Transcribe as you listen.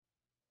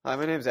Hi,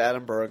 my name is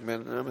Adam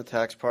Bergman, and I'm a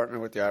tax partner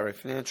with the IRA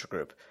Financial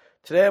Group.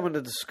 Today I'm going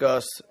to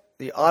discuss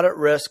the audit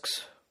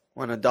risks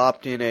when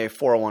adopting a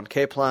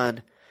 401k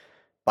plan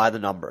by the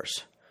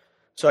numbers.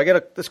 So I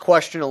get this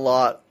question a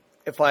lot.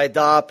 If I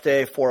adopt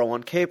a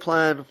 401k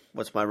plan,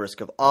 what's my risk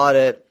of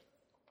audit?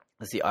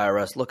 Does the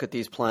IRS look at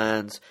these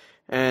plans?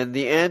 And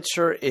the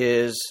answer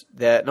is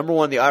that, number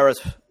one, the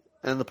IRS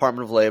and the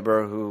Department of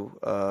Labor, who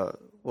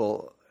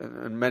will,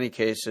 in many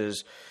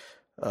cases,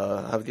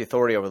 have the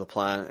authority over the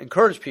plan,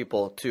 encourage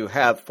people to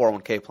have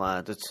 401k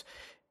plans. It's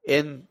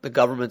in the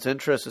government's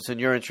interest. It's in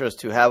your interest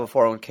to have a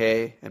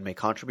 401k and make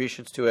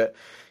contributions to it.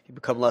 You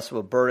become less of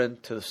a burden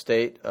to the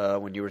state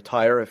when you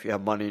retire if you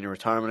have money in your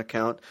retirement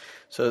account.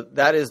 So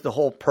that is the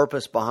whole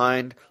purpose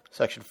behind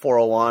Section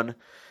 401,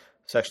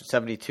 Section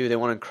 72. They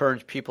want to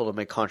encourage people to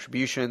make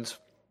contributions,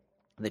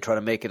 and they try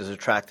to make it as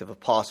attractive as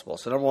possible.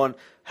 So number one,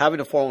 having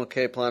a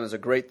 401k plan is a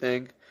great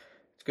thing.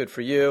 It's good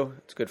for you,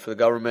 it's good for the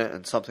government,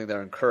 and something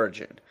they're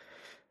encouraging.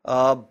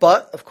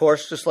 But, of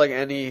course, just like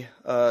any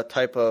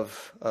type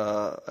of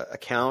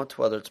account,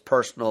 whether it's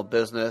personal,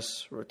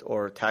 business,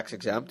 or tax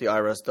exempt, the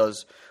IRS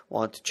does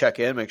want to check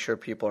in, make sure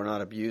people are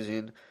not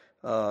abusing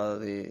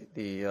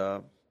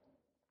the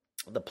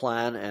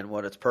plan and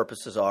what its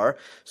purposes are.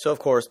 So, of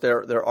course,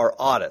 there are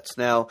audits.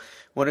 Now,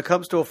 when it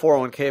comes to a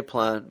 401k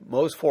plan,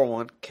 most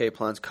 401k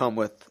plans come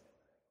with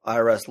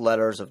IRS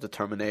letters of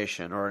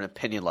determination or an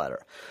opinion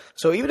letter.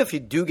 So even if you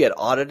do get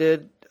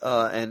audited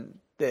and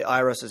the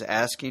IRS is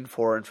asking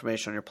for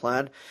information on your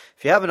plan,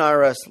 if you have an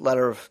IRS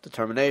letter of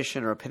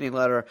determination or opinion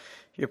letter,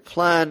 your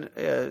plan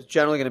is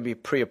generally going to be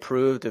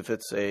pre-approved if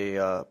it's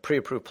a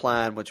pre-approved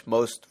plan, which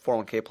most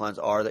 401k plans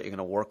are that you're going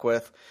to work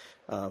with.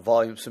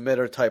 Volume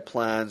submitter type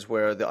plans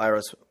where the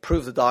IRS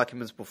approves the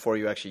documents before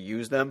you actually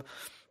use them.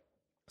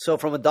 So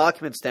from a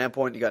document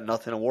standpoint, you got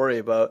nothing to worry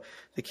about.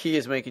 The key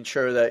is making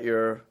sure that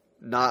you're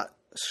not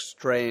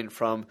straying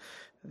from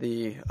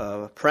the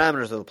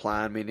parameters of the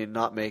plan, meaning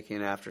not making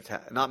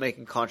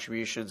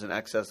contributions in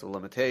excess of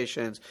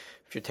limitations.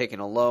 If you're taking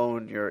a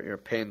loan, you're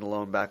paying the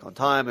loan back on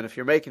time, and if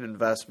you're making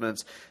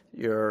investments,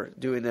 you're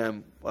doing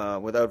them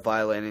without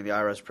violating the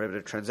IRS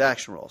prohibited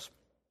transaction rules.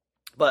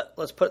 But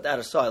let's put that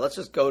aside. Let's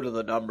just go to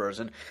the numbers,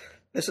 and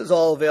this is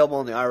all available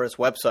on the IRS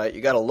website. You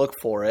got to look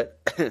for it.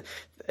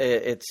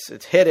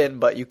 It's hidden,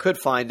 but you could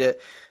find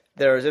it.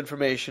 There's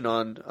information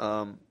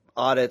on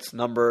audits,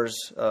 numbers,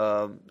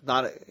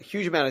 not a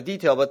huge amount of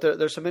detail, but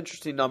there's some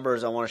interesting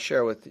numbers I want to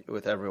share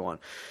with everyone.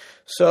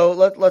 So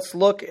let's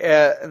look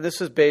at, and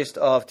this is based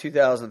off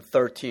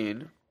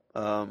 2013.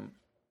 So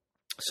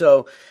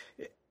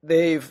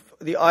the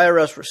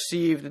IRS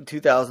received in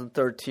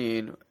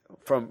 2013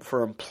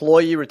 for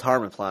employee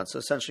retirement plans, so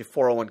essentially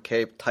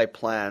 401k type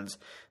plans,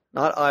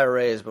 not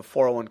IRAs, but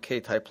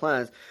 401k type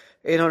plans,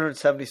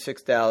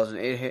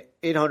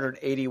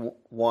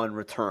 876,881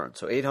 returns.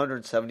 So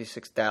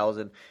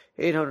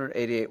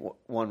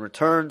 876,881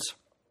 returns.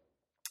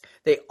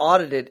 They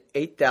audited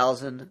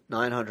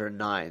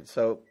 8,909.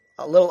 So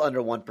a little under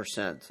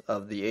 1%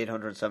 of the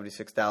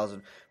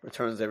 876,000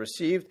 returns they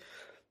received.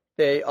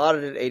 They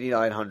audited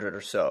 8,900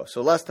 or so.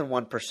 So less than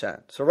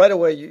 1%. So right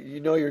away,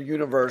 you know your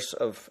universe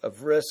of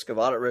risk, of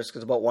audit risk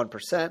is about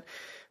 1%.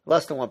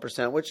 Less than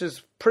 1%, which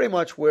is pretty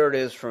much where it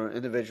is for an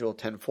individual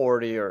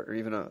 1040 or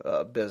even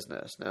a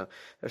business. Now,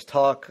 there's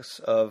talks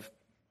of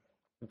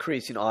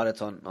increasing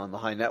audits on the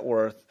high net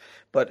worth,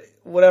 but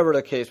whatever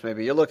the case may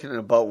be, you're looking at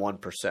about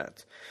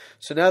 1%.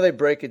 So now they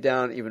break it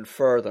down even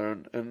further,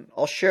 and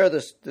I'll share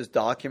this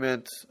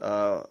document.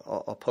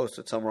 I'll post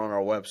it somewhere on our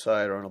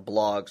website or on a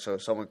blog, so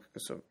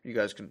you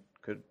guys could,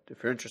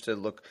 if you're interested,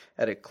 look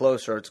at it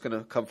closer. It's going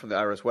to come from the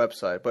IRS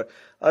website. But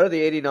out of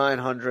the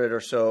 8,900 or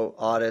so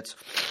audits,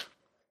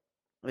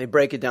 they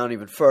break it down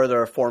even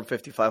further: Form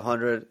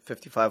 5500,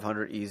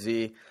 5500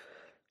 EZ,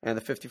 and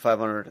the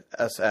 5500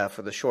 SF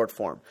for the short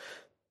form.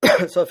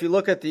 So if you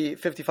look at the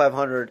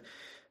 5500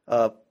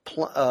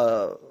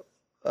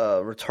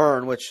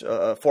 return, which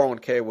a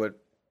 401k would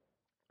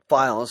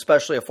file,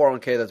 especially a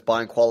 401k that's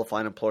buying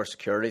qualifying employer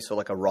security, so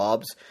like a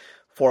Rob's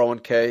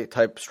 401k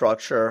type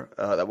structure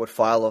that would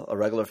file a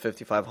regular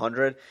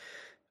 5500,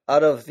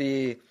 out of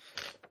the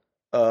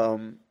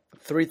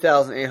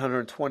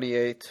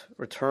 3,828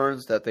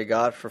 returns that they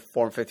got for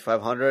Form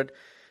 5500,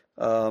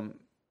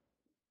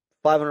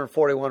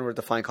 541 were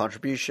defined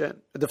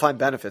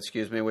benefits,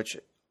 which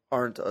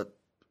aren't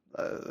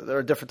they're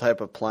a different type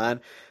of plan.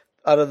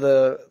 Out of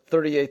the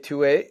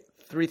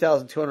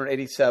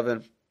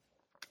 3,287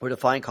 were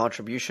defined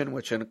contribution,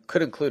 which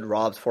could include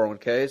Rob's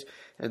 401ks,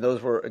 and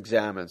those were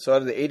examined. So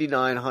out of the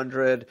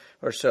 8,900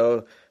 or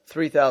so,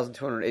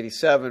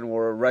 3,287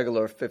 were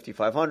regular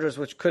 5,500s,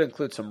 which could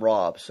include some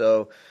Rob.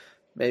 So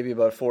maybe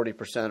about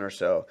 40% or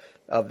so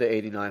of the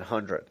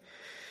 8,900.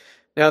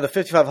 Now the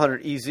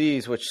 5,500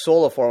 EZs, which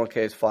solo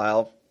 401ks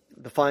file,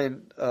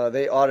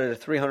 they audited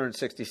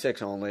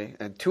 366 only,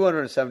 and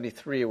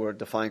 273 were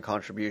defined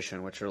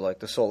contribution, which are like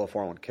the solo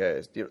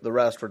 401ks. The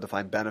rest were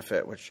defined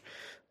benefit, which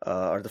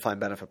are defined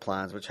benefit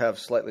plans, which have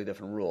slightly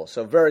different rules.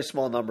 So a very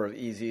small number of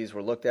EZs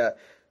were looked at.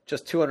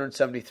 just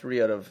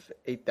 273 out of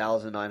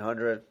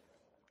 8,900,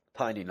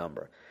 tiny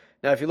number.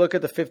 Now, if you look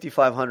at the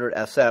 5500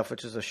 SF,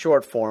 which is a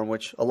short form,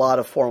 which a lot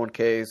of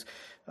 401ks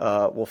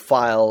will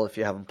file if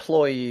you have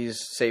employees,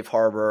 safe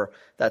harbor,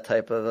 that's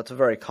a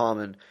very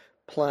common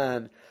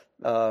plan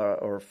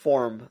or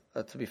form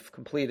to be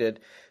completed.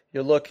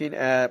 You're looking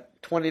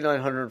at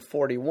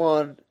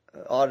 2,941,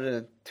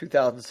 audited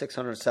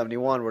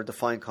 2,671 were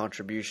defined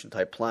contribution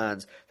type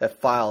plans that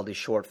file these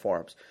short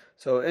forms.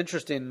 So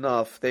interesting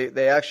enough,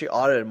 they actually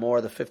audited more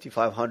of the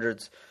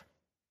 5500s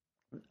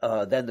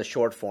than the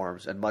short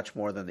forms, and much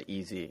more than the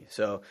EZ.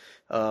 So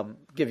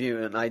give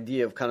you an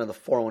idea of kind of the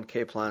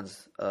 401k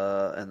plans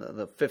and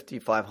the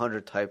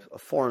 5500 type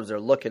of forms they're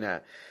looking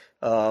at.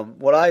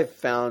 What I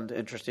found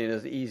interesting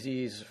is the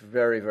EZ's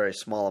very, very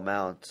small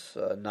amounts,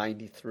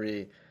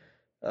 273,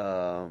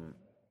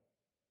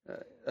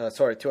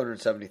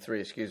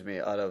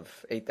 out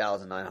of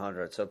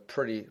 8,900. So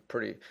pretty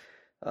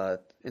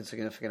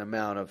insignificant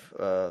amount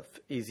of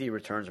EZ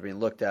returns are being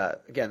looked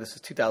at. Again, this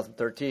is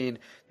 2013.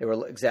 They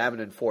were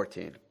examined in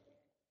 14.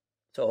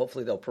 So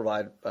hopefully they'll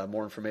provide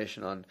more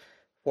information on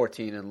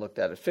 14 and looked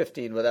at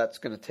 15, but that's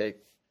going to take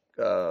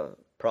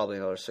probably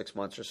another 6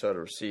 months or so to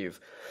receive.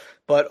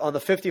 But on the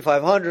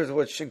 5500s,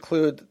 which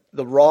include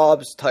the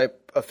ROBS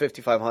type of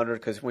 5500,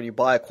 because when you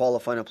buy a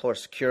qualified employer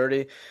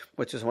security,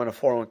 which is when a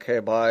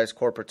 401k buys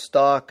corporate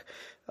stock,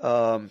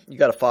 you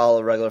got to file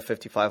a regular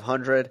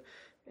 5500.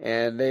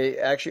 And they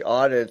actually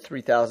audited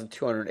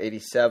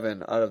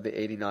 3,287 out of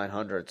the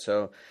 8,900,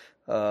 so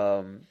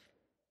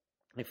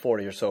like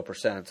 40 or so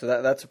percent. So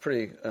that's a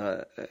pretty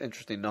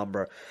interesting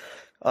number.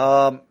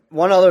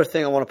 One other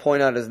thing I want to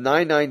point out is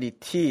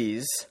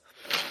 990Ts,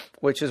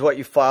 which is what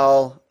you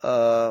file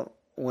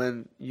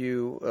when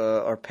you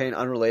are paying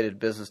unrelated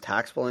business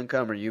taxable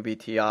income, or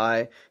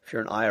UBTI, if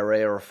you're an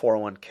IRA or a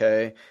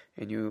 401k,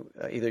 and you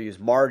either use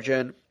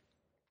margin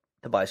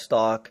to buy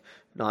stock,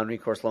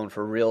 non-recourse loan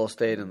for real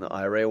estate in the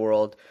IRA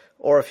world,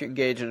 or if you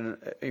you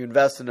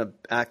invest in an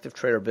active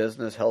trader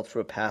business held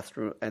through a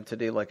pass-through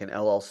entity like an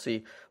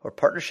LLC or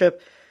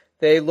partnership.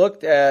 They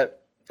looked at,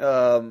 they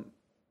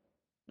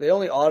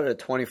only audited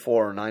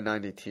 24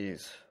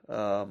 990Ts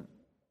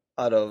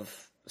out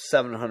of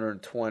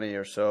 720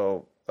 or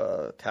so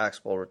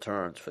taxable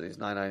returns for these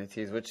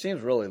 990Ts, which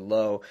seems really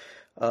low.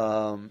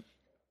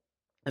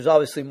 There's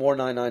obviously more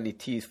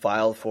 990Ts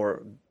filed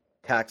for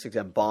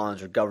tax-exempt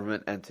bonds or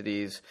government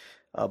entities,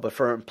 but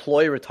for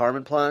employee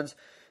retirement plans,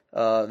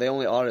 they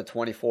only audited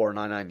 24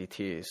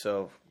 990Ts.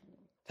 So it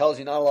tells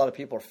you not a lot of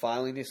people are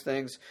filing these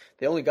things.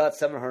 They only got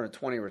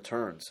 720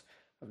 returns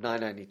of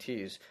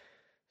 990Ts.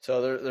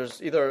 So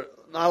there's either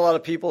not a lot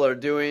of people are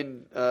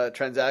doing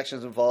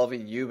transactions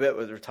involving UBIT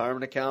with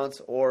retirement accounts,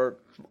 or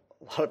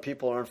a lot of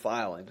people aren't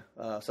filing.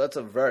 So that's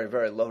a very,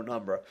 very low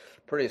number.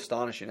 Pretty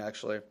astonishing,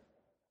 actually.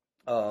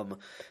 The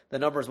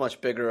number is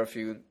much bigger if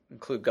you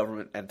include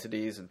government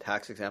entities and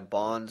tax-exempt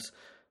bonds.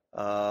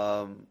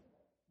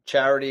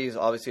 Charities,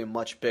 obviously,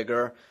 much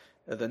bigger.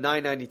 The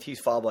 990Ts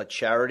filed by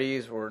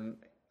charities were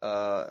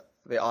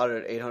they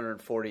audited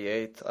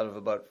 848 out of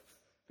about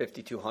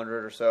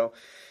 5,200 or so.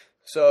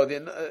 So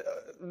the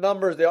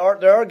numbers, they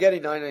are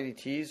getting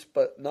 990Ts,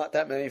 but not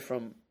that many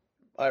from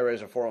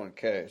IRAs or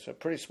 401k. So a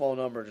pretty small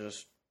number,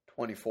 just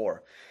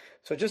 24.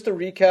 So just to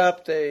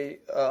recap, the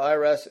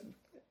IRS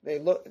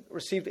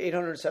received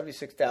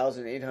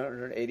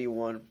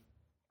 876,881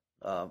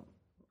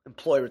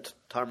 employee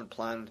retirement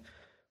plan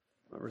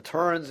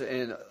returns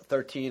in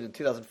 13 and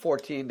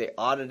 2014. They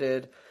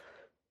audited,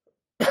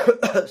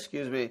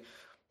 excuse me,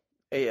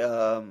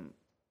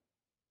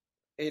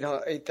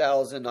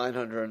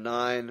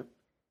 8,909.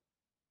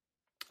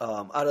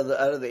 Out of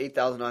the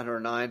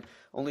 8,909,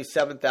 only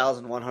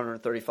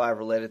 7,135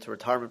 related to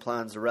retirement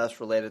plans. The rest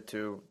related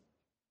to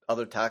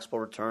other taxable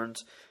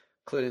returns,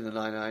 including the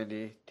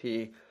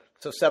 990T.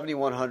 So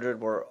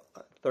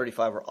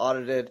 7,135 were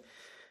audited.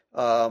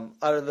 Out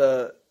of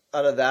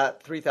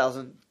that,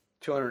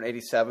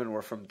 3,287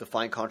 were from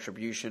defined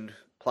contribution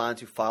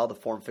plans who filed the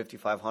Form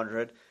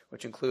 5500,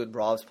 which include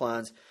ROBS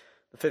plans.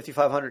 The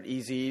 5,500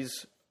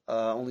 EZs,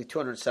 only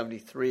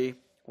 273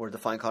 were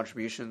defined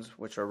contributions,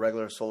 which are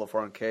regular solo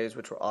 401ks,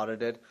 which were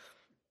audited.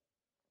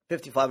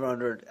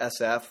 5,500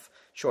 SF,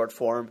 short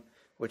form,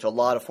 which a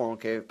lot of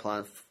 401k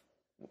plans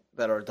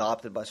that are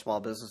adopted by small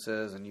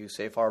businesses and use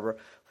Safe Harbor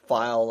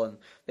file, and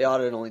they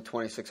audited only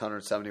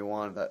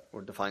 2,671 that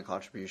were defined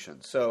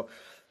contributions. So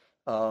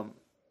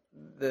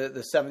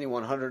the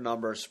 7,100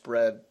 number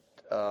spread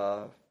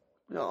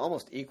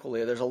almost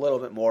equally. There's a little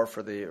bit more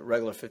for the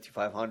regular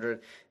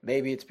 5,500.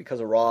 Maybe it's because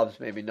of ROBS,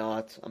 maybe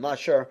not. I'm not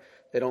sure.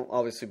 They don't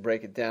obviously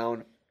break it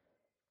down.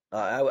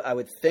 I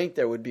would think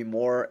there would be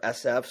more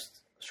SFs,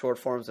 short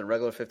forms, than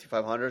regular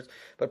 5,500s,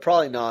 but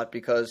probably not,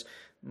 because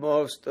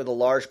most of the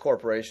large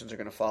corporations are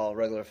going to follow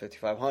regular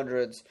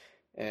 5,500s,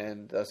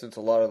 and since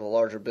a lot of the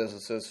larger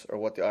businesses are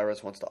what the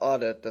IRS wants to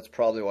audit, that's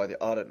probably why the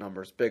audit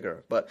number is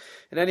bigger. But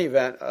in any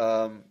event,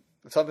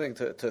 something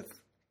to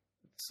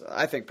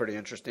I think pretty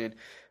interesting.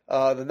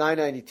 The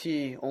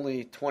 990T,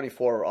 only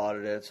 24 were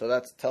audited, so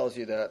that tells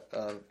you that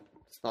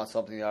It's not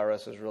something the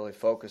IRS is really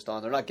focused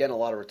on. They're not getting a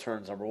lot of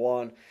returns, number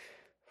one,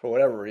 for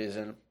whatever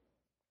reason.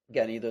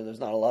 Again, either there's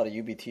not a lot of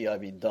UBTI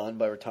being done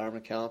by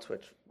retirement accounts,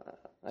 which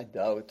I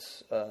doubt.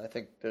 I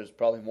think there's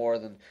probably more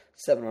than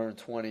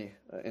 720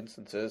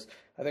 instances.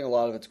 I think a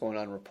lot of it's going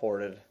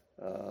unreported.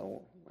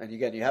 And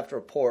again, you have to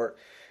report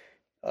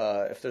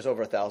if there's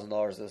over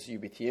 $1,000 this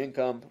UBT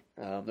income.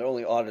 They're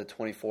only audited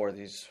 24 of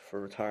these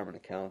for retirement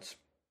accounts.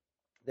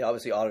 They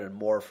obviously audited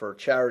more for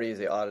charities.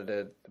 They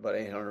audited about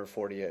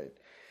 848.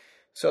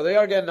 So they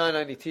are getting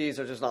 990Ts.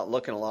 They're just not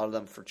looking, a lot of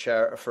them,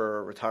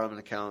 for retirement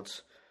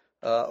accounts.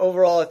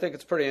 Overall, I think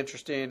it's pretty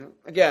interesting.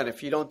 Again,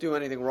 if you don't do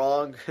anything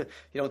wrong, you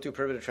don't do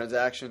prohibited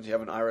transactions, you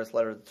have an IRS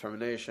letter of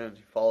determination,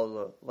 you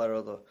follow the letter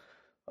of the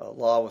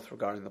law with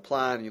regarding the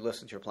plan, you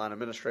listen to your plan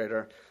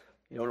administrator,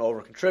 you don't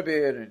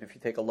over-contribute, and if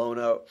you take a loan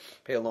out,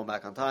 pay the loan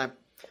back on time.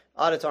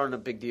 Audits aren't a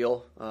big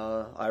deal.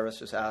 IRS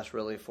just asks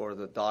really for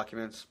the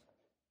documents,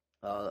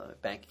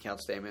 bank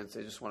account statements.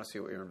 They just want to see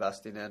what you're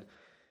investing in.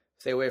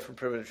 Stay away from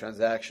prohibited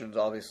transactions,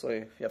 obviously.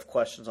 If you have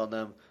questions on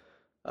them,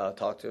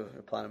 talk to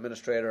your plan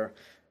administrator.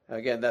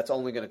 Again, that's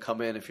only going to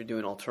come in if you're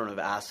doing alternative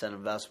asset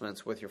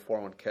investments with your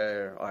 401k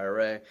or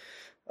IRA.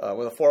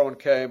 With a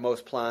 401k,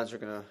 most plans are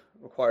going to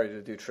require you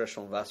to do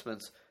traditional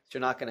investments. So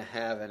you're not going to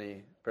have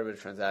any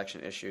prohibited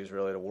transaction issues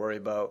really to worry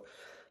about.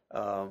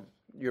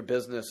 Your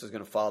business is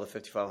going to file the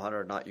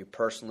 5500, not you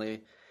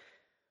personally.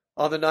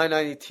 On the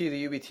 990T,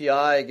 the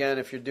UBTI, again,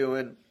 if you're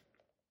doing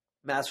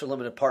master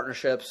limited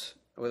partnerships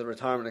with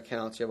retirement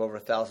accounts, you have over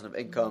 $1,000 of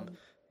income,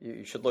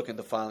 you should look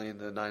into filing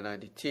the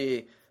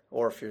 990T.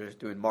 Or if you're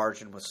doing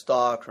margin with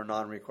stock or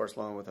non-recourse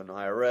loan with an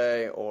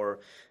IRA or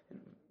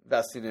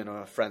investing in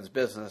a friend's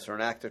business or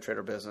an active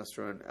trader business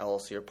through an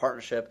LLC or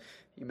partnership,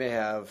 you may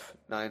have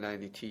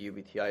 990T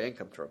UBTI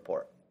income to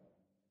report.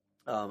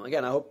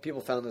 Again, I hope people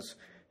found this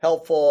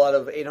helpful. Out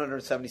of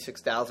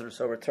 876,000 or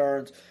so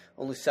returns,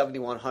 only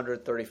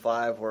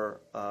 7,135 were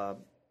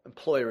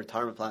employee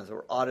retirement plans that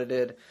were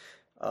audited.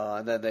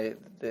 And then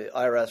the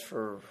IRS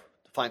for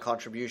defined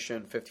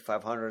contribution,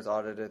 5,500 is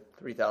audited,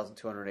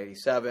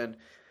 3,287.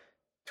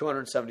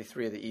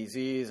 273 of the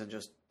EZs and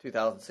just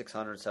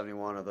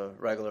 2,671 of the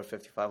regular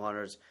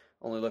 5,500s.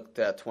 Only looked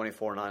at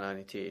 24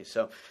 990Ts.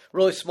 So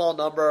really small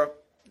number.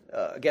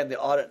 Again, the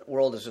audit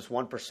world is just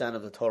 1%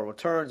 of the total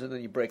returns, and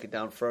then you break it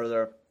down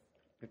further.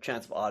 Your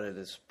chance of audit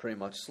is pretty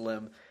much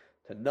slim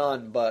to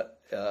none. But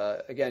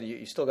again,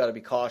 you still got to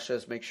be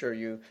cautious. Make sure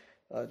you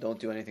don't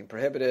do anything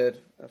prohibited.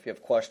 If you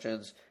have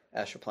questions,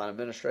 ask your plan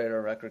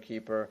administrator, record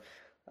keeper,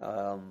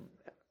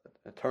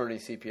 attorney,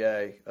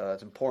 CPA.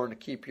 It's important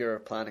to keep your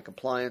plan in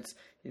compliance.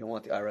 You don't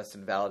want the IRS to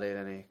invalidate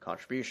any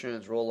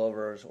contributions,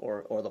 rollovers,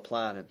 or the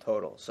plan in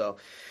total. So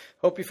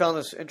hope you found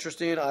this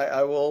interesting.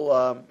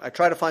 I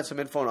try to find some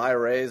info on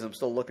IRAs. I'm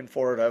still looking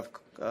for it. I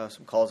have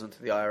some calls into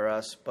the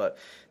IRS, but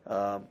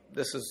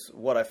this is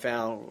what I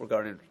found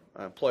regarding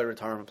employee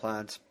retirement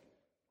plans.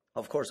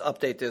 Of course,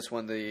 update this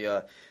when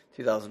the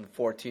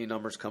 2014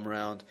 numbers come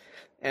around.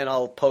 And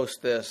I'll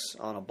post this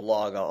on a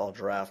blog I'll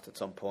draft at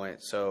some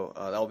point. So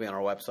that'll be on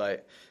our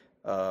website.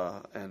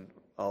 And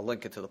I'll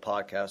link it to the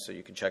podcast so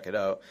you can check it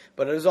out.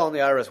 But it is on the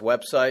IRS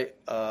website.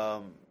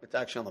 It's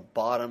actually on the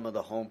bottom of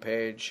the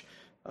homepage.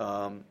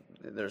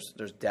 There's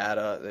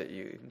data that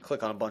you can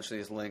click on a bunch of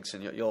these links,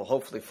 and you'll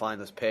hopefully find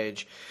this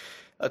page.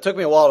 It took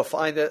me a while to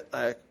find it.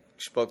 I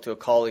spoke to a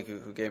colleague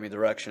who gave me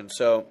direction.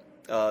 So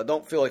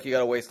don't feel like you got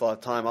to waste a lot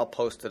of time. I'll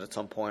post it at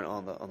some point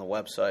on the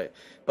website.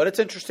 But it's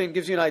interesting.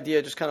 Gives you an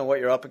idea just kind of what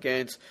you're up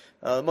against.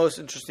 The most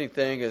interesting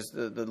thing is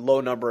the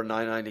low number of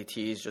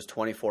 990Ts, just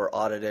 24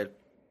 audited.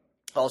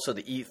 Also,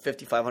 the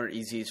 5,500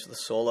 EZs for the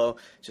solo,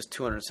 just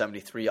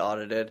 273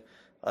 audited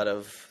out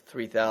of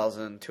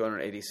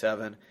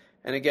 3,287.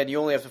 And again, you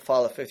only have to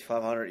file a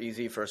 5,500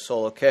 EZ for a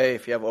solo K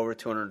if you have over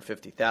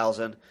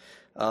 250,000.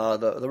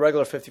 The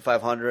regular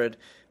 5,500,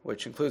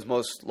 which includes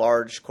most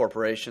large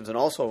corporations and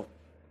also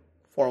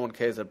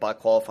 401ks that buy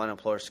qualifying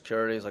employer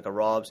securities like a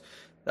Robs,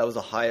 that was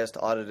the highest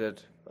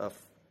audited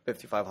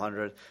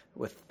 5,500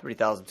 with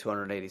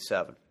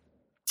 3,287.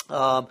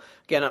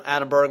 Again, I'm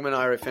Adam Bergman,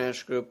 IRA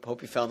Financial Group.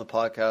 Hope you found the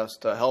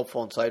podcast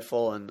helpful,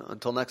 insightful, and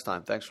until next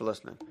time, thanks for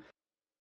listening.